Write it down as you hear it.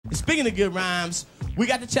speaking of good rhymes, we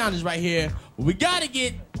got the challenge right here. We got to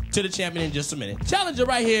get to the champion in just a minute. Challenger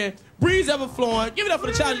right here, Breez Evahflowin. Give it up for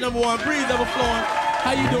the challenge number 1, Breez Evahflowin.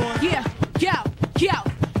 How you doing? Yeah.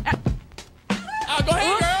 Go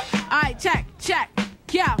ahead, girl. All right, check.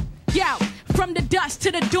 Yo. From the dusk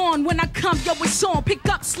to the dawn, when I come, yo, it's on. Pick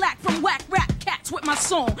up slack from whack rap cats with my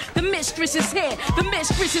song. The mistress is here, the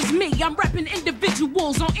mistress is me. I'm repping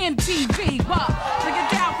individuals on MTV. Wow. Look it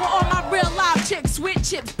down for all my real live chicks with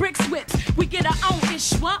chips, bricks, whips. We get our own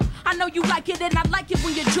ish, what? I know you like it and I like it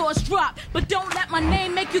when your jaws drop. But don't let my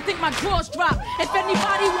name make you think my drawers drop. If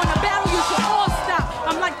anybody wanna battle, you should all stop.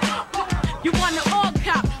 I'm like, you wanna all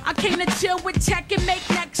cop. I came to chill with tech and make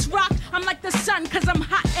necks rock. I'm like the sun, cause I'm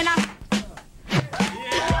hot and I...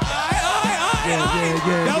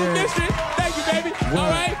 That was Misstress. Thank you, baby. All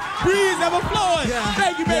right. Breez Evahflowin.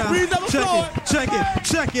 Thank you, man. Breez Evahflowin.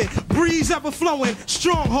 Check it. Breez Evahflowin.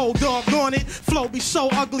 Stronghold dog on it. Flow be so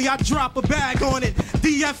ugly, I drop a bag on it.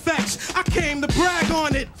 DFX, I came to brag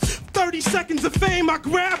on it. 30 seconds of fame, I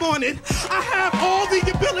grab on it. I have all the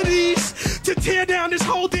abilities to tear down this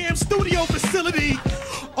whole damn studio facility.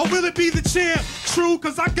 Or will it be the champ? True,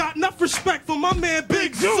 cause I got enough respect for my man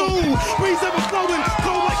Big Zoo. Breez Evahflowin,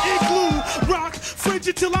 cold like igloo. Rock,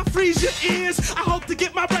 frigid till I freeze your ears. I hope to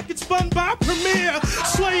get my record spun by Premiere.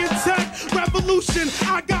 Slaying tech, revolution.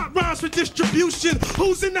 I got rhymes for distribution.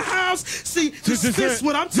 Who's in the house? See, this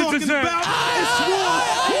what I'm talking about. It's war.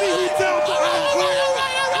 Who's down for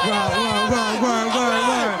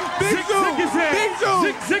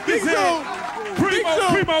Big Zoo.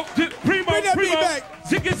 Primo.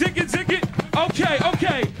 Zig it. Okay.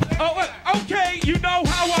 Okay, you know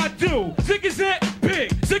how I do. Zig is it,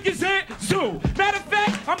 big. Zig is it, zoo. Matter of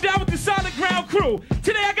fact, I'm down with the solid ground crew.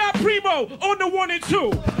 Today I got Primo on the 1 and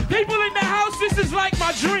 2. People in the house, this is like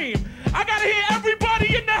my dream. I gotta hear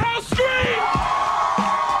everybody in the house scream.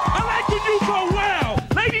 I like when you go wild.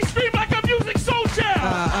 Ladies scream like a music soul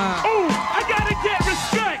child. Ooh, I gotta get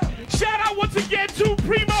respect. Shout out once again to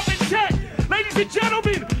Primo and Tech. Ladies and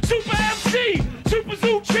gentlemen, Super MC, Super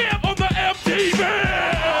Zoo Champ on the MTV.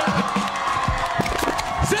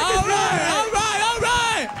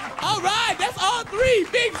 All right. That's all 3.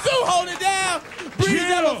 Big Zoo holding down. Breez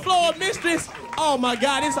Evahflowin, Misstress. Oh my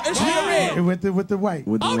God, it's red. It went with the white.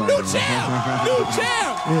 New champ.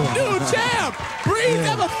 Breez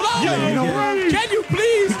Evahflowin. You know what? Can you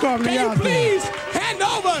please hand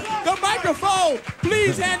over the microphone?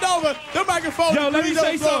 Please hand over the microphone. Yo, let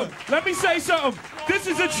me say something. This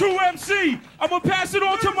is a true MC. I'm gonna pass it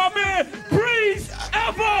on to my man, Breez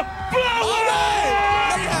Evahflowin.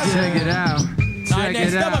 Check it out.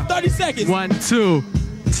 Next up, 30 seconds. 1, 2.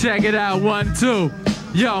 Check it out. 1, 2.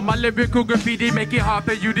 Yo, my lyrical graffiti make it hard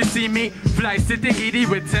for you to see me. Flights to Tahiti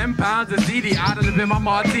with 10 pounds of ZD. I done been my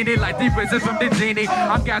martini like 3 princes from the genie.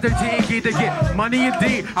 I'm gathered T&K to get money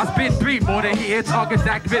indeed. I spit 3 more than he here talking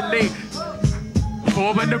accurately.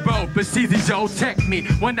 4 in a row, but Cheesy Joe check me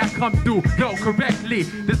when I come through, yo, correctly.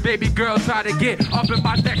 This baby girl try to get up in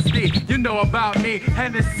my next knee. You know about me,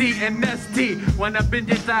 Hennessy and ST. When I'm in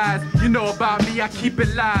your thighs, you know about me, I keep it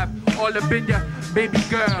live. All up in your baby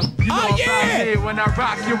girl, you know about me when I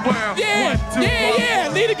rock your world. 1, 2,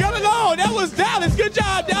 1. Leave the girl alone. That was Dallas. Good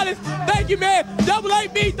job, Dallas. Thank you, man. Double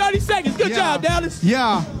 8B, 30 seconds. Good job, Dallas.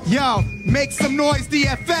 Yo, make some noise,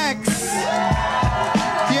 DFX.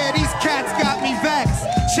 Yeah, these cats got me vexed.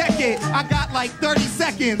 Check it, I got like 30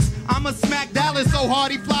 seconds. I'ma smack Dallas so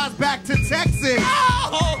hard he flies back to Texas.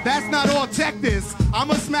 Oh! That's not all, check this.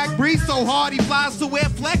 I'ma smack Breez so hard he flies to where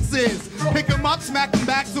Flex is. Pick him up, smack him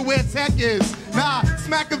back to where Tech is. Nah,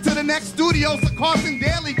 smack him to the next studio so Carson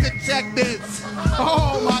Daly could check this.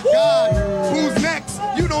 Oh my God, who's next?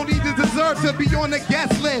 You don't even deserve to be on the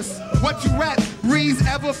guest list. What you rap, Breez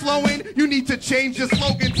Evahflowin? You need to change your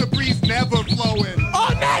slogan to Breez Never Flowin'.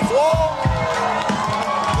 Oh, next, woo!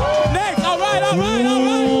 Next, all right.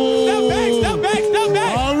 Step back.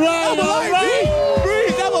 All right.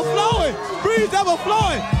 Breez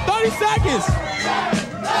Evahflowin, 30 seconds.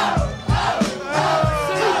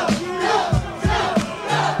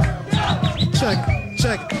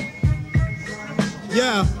 Check.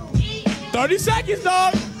 Yeah. 30 seconds,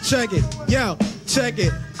 dog. Check it. Yo, check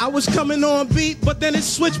it. I was coming on beat, but then it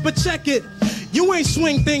switched, but check it. You ain't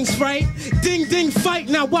swing things right. Ding, ding, fight.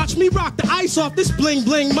 Now watch me rock the ice off this bling,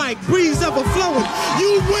 bling mic. Breez Evahflowin.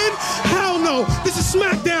 You win? Hell no. This is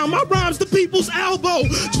SmackDown. My rhyme's the people's elbow.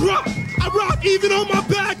 Drop. I rock even on my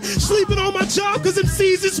back. Sleeping on my job cause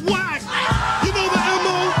MCs is whack. You know the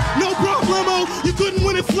MO. No problemo. You couldn't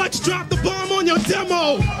win it. Flex drop the bomb on your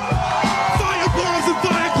demo. Fire bombs and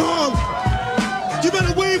Viacom. You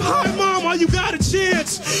better wave high, mom, while you got a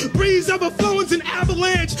chance. Breez Evahflowin's an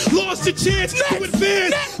avalanche. chance. Lost your chance to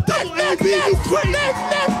advance. Double AB, you crazy. Next.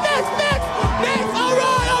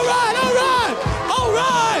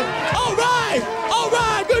 All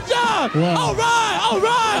right. Good job. Wow. All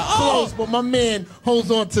right. Close, but my man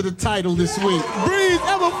holds on to the title this week. Breez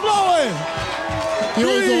Evahflowin. He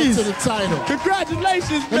holds on to the title.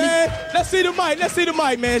 Congratulations, man. Let's see the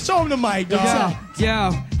mic, man. Show him the mic, dog.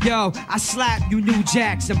 Yo, I slap you new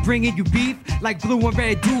jacks. I'm bringing you beef like blue and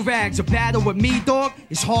red do-rags. A battle with me, dog,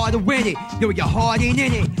 it's hard to win it. Yo, your heart ain't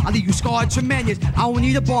in it. I'll leave you scarred tremendous. I don't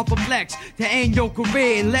need a bar for flex to end your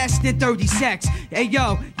career in less than 30 seconds. Hey,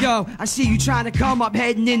 yo, I see you trying to come up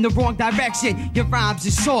heading in the wrong direction. Your rhymes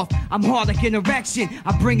is soft. I'm hard like an erection.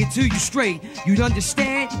 I bring it to you straight. You'd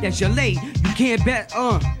understand that you're late. You can't bet,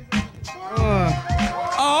 Okay,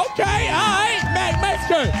 all right. Mic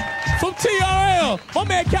Massacre from TRL. My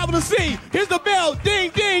man, Capital C. Here's the bell.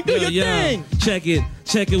 Ding, ding. Do your thing. Check it.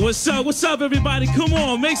 What's up, everybody? Come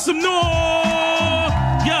on, make some noise.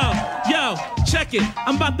 Yo, check it.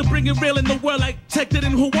 I'm about to bring it real in the world like Tected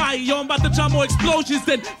in Hawaii. Yo, I'm about to drop more explosions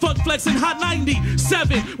than Funk Flex and Hot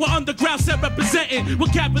 97. We're underground set representing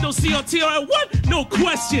with capital C on TRL. What? No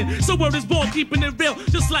question. So word is born, keeping it real.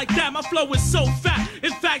 Just like that, my flow is so fat.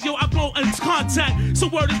 In fact, yo, I blow in contact. So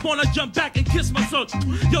word is born, I jump back and kiss myself.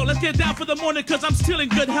 Yo, let's get down for the morning, cause I'm still in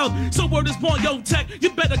good health. So word is born, yo, Tech, you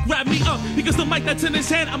better grab me up. Because the mic that's in his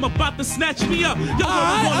hand, I'm about to snatch me up. Yo,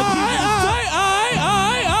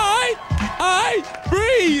 Alright,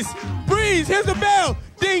 Breez, here's the bell.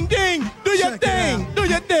 Ding, ding, do your thing.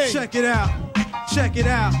 Check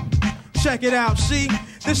it out, see?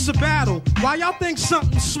 This is a battle. Why y'all think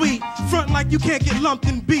something sweet? Front like you can't get lumped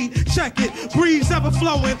and beat. Check it, Breez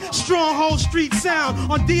Evahflowin, stronghold street sound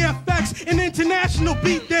on DFX, an international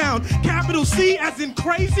beatdown. Capital C as in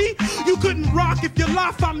crazy? You couldn't rock if your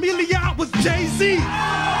La Familia was Jay-Z.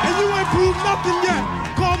 And you ain't proved nothing yet.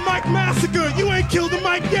 Called Mic Massacre, you ain't killed the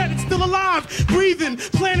mic yet. It's still alive, breathing,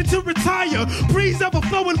 planning to retire. Breez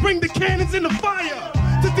Evahflowin, bring the cannons in the fire.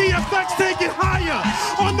 The DFX take it higher.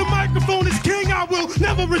 On the microphone is king, I will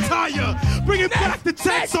never retire. Bring it back to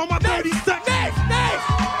text on my 30 seconds. Next.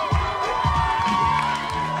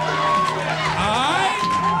 All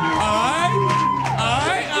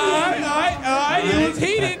right. It was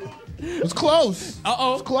heated. It was close. Uh-oh.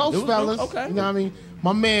 It was close, fellas. Okay. You know what I mean?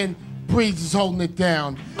 My man Breez is holding it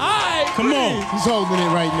down. All right. Come on. He's holding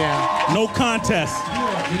it right now. No contest.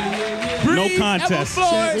 No contest.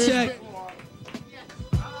 Check.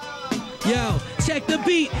 Yo, check the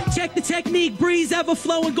beat, check the technique. Breez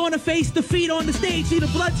Evahflowin, gonna face defeat on the stage. See the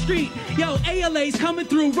blood street. Yo, ALA's coming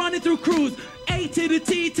through, running through crews. A to the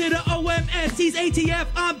T to the OMS. He's ATF.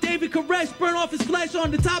 I'm David Koresh. Burn off his flesh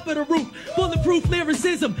on the top of the roof. Bulletproof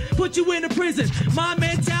lyricism. Put you in a prison. My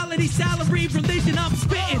mentality, salary, religion. I'm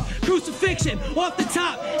spitting. Crucifixion. Off the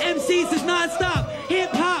top. MCs is non-stop.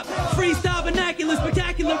 Hip-hop. Freestyle vernacular.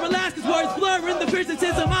 Spectacular. Alaska's words blurring the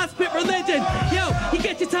criticism. I spit religion. Yo, you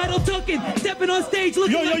get your title tooken. Stepping on stage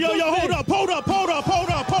looking like Yo, hold up.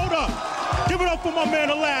 Give it up for my man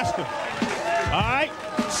Alaska. All right?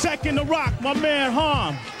 Second to rock, my man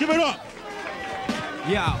Harm. Give it up.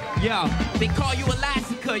 Yo, they call you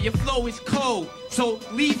Alaska, your flow is cold. So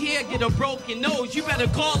leave here, get a broken nose. You better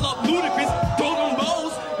call up Ludacris, throw them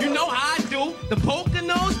rolls. You know how I do. The poker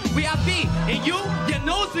nose, where I be. And you, your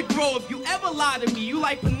nose will grow. If you ever lie to me, you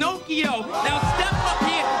like Pinocchio. Now step up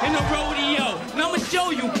here in the rodeo. And I'ma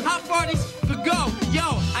show you how far this could go.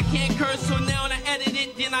 Yo, I can't curse, so now I edit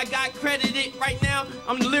it. Then I got credited. Right now,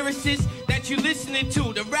 I'm the lyricist that you listening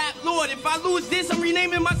to. The rap lord. If I lose this, I'm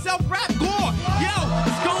renaming myself Rap Gore. Yo,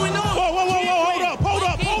 what's going on? Whoa, hold up.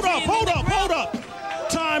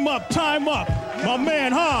 Time up. My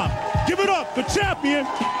man Harm. Give it up for champion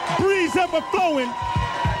Breez Evahflowin.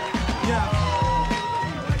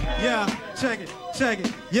 Yeah, check it,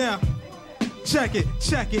 yeah. Check it,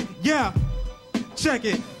 yeah. Check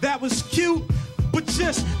it, that was cute, but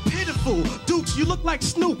just pitiful. Dukes, you look like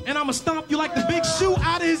Snoop, and I'ma stomp you like the Big Shoe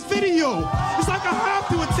out of his video. It's like I have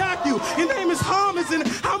to attack you. Your name is Hamas, and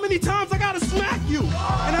how many times I gotta smack you?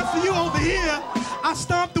 And as for you over here, I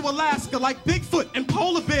stomp through Alaska like Bigfoot and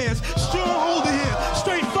polar bears. Stronghold here,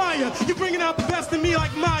 straight fire. You bringing out the best in me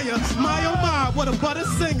like Maya. My oh my, what a butter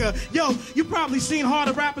singer. Yo, you probably seen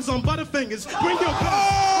harder rappers on Butterfingers. Bring your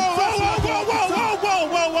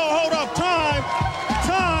Whoa, hold up, time.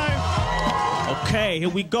 Okay, here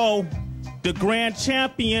we go. The grand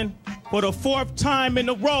champion for the 4th time in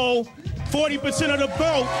a row. 40% of the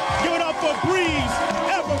vote. Give it up for Breez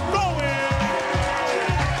Evahflowin.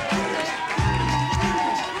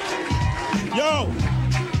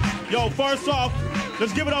 Yo, first off,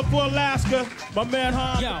 let's give it up for Alaska, my man,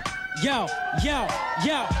 huh? Yo, yo,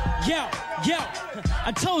 yo, yo, yo.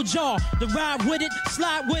 I told y'all to ride with it,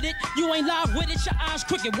 slide with it. You ain't live with it, your eyes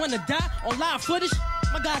crooked. Wanna die on live footage?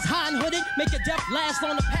 My guys hot and hooded, make your death last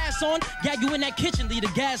on the pass on. Gag you in that kitchen, leave the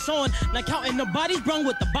gas on. Not counting the bodies brung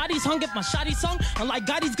with the bodies hung. If my shotty sung, unlike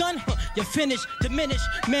Gotti's gun, you're finished, diminished.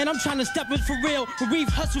 Man, I'm trying to step it for real. Reef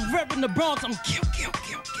hustle rep in the Bronx, I'm kill.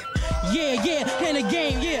 Yeah, yeah, in the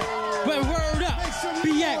game, yeah. Word up,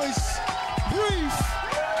 BX. Breez.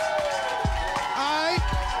 Alright,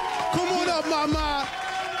 come on up, mama.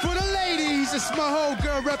 For the ladies, it's my whole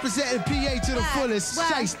girl representing PA to the fullest.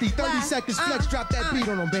 Shoesty, 30 seconds flex, drop that beat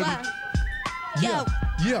on them, baby. Yo.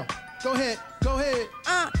 Yeah. Go ahead.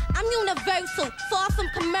 I'm universal, far from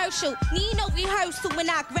commercial. Need no rehearsal when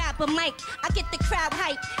I grab a mic. I get the crowd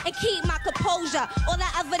hype and keep my composure. All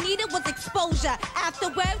I ever needed was exposure.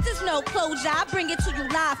 Afterwards, there's no closure. I bring it to you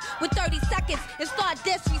live with 30 seconds and start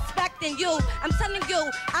disrespecting you. I'm telling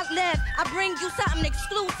you, I bring you something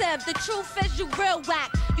exclusive. The truth is you real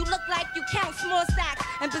whack. You look like you count small stacks.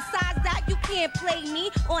 And besides that, you can't play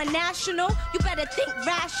me on national. You better think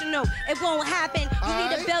rational. It won't happen. You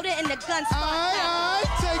need to build it in the gun spot.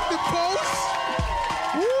 Take the post.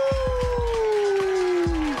 Woo!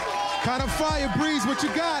 Kind of fire, Breez. What you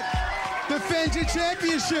got? Defend your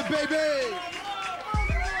championship, baby.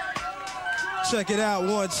 Check it out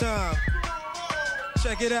one time.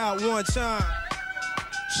 Check it out one time.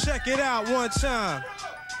 Check it out one time.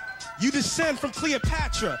 You descend from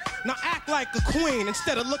Cleopatra. Now act like a queen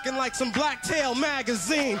instead of looking like some Blacktail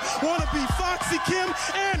magazine. Wanna be Foxy Kim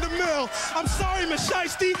and the Mill. I'm sorry, Miss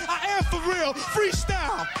Shoesty, I am for real.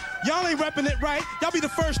 Freestyle. Y'all ain't repping it right. Y'all be the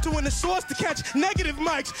first two in the source to catch negative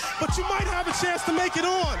mics, but you might have a chance to make it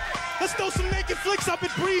on. Let's throw some naked flicks up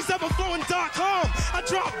at BreezEvahflowin.com. I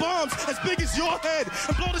drop bombs as big as your head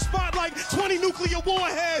and blow the spot like 20 nuclear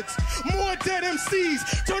warheads. More dead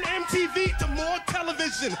MCs turn MTV to more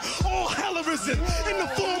television. All hell arisen in the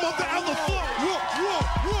form of the Evahflow. Whoa.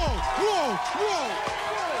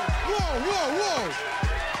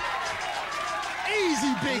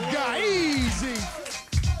 Easy, big guy, easy.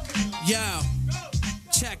 Yo,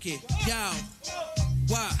 check it, yo,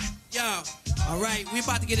 what, yo, all right, we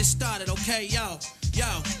about to get it started, okay, yo,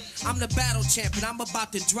 I'm the battle champion, I'm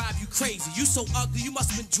about to drive you crazy, you so ugly, you must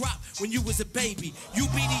have been dropped when you was a baby, you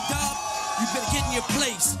BD dub, you better get in your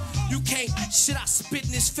place, you can't, shit, I spit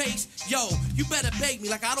in his face, yo, you better beg me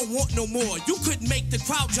like I don't want no more, you couldn't make the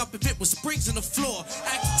crowd jump if it was springs in the floor,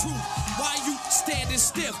 act the truth, why you standing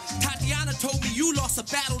stiff, Tatiana told me you lost a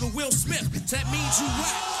battle to Will Smith, so that means you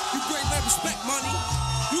whack, you great man respect money,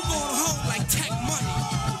 you going home like tech money.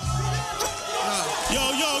 Yo.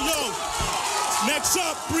 Next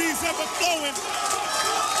up, Breez Evahflowin.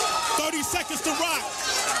 30 seconds to rock.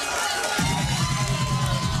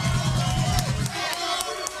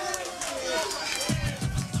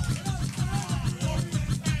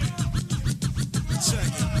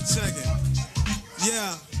 Check it.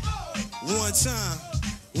 Yeah.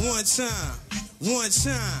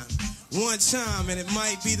 One time, and it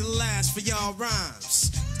might be the last for y'all rhymes.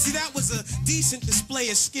 See, that was a decent display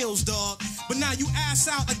of skills, dog. But now you ass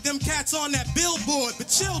out like them cats on that billboard. But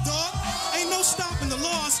chill, dog. Ain't no stopping the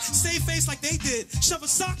loss. Save face like they did. Shove a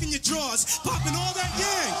sock in your drawers. Popping all that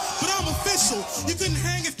yang. But I'm official. You couldn't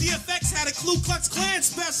hang if DFX had a Ku Klux Klan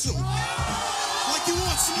special. Like you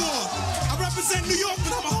want some more. I represent New York, but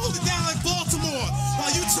I'ma hold it down like Baltimore.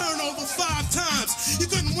 While you turn over 5 times. You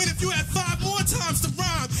couldn't win if you had 5 more times to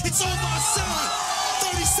rhyme. It's over, I signed.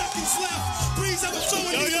 30 seconds left. Breez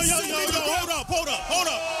Evahflowin. Yo, hold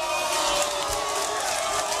up.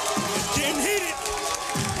 Getting heated.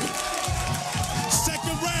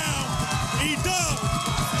 Second round. E-Dub.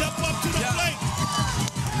 Step up to the plate.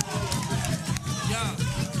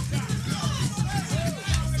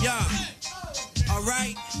 Yeah. All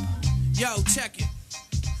right. Yo, check it.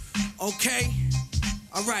 Okay.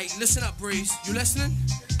 All right, listen up, Breez. You listening?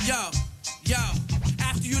 Yo.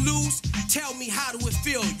 After you lose, tell me how do it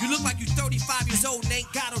feel? You look like you 35 years old and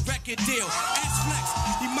ain't got a record deal. Ask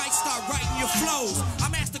Flex, he might start writing your flows.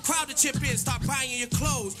 I'm asked the crowd to chip in, start buying your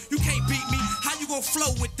clothes. You can't beat me, how you gonna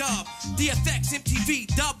flow with Dub? DFX, MTV,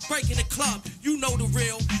 Dub breaking the club. You know the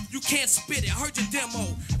real, you can't spit it. I heard your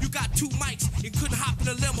demo. You got 2 mics and couldn't hop in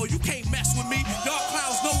a limo. You can't mess with me, y'all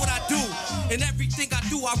clowns know what I do. And everything I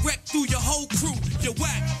do, I wreck through your whole crew. You're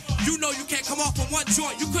whack, you know you can't come off on one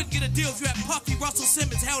joint. You couldn't get a deal if you had Puffy, Russell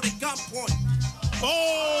Simmons held at gunpoint.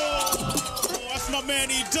 Oh, that's my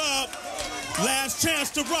man E-Dub. Last chance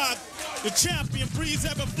to rock. The champion, Breez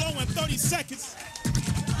Evahflowin, 30 seconds.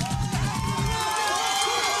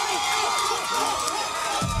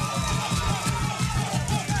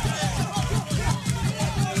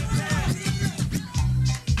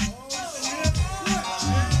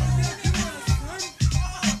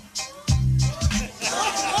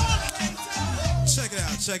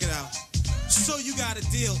 you got a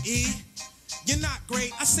deal, E? You're not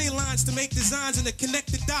great. I say lines to make designs in a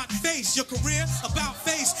connected dot face. Your career about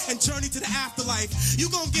face and journey to the afterlife. You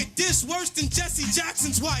gon' get this worse than Jesse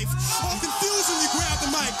Jackson's wife. All confused when you grab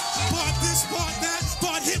the mic. Part this, part that,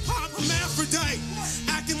 part hip-hop, hermaphrodite.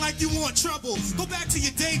 Acting like you want trouble. Go back to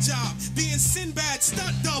your day job. Being Sinbad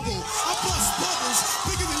stunt double. I bust bubbles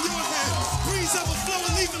bigger than your head. Breeze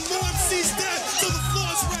Evahflowin, leaving more MCs dead till the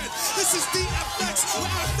floor's red. This is DFX, where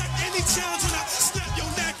I affect any challenge and I snap your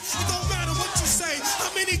neck. It don't matter what you say.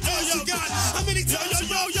 How many times you got? How many times you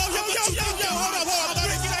got? Yo, hold up.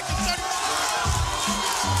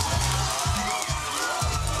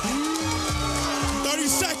 30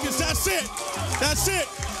 seconds, that's it. That's it.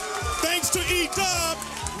 Thanks to E-Dub,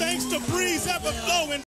 thanks to Breez Evahflowin.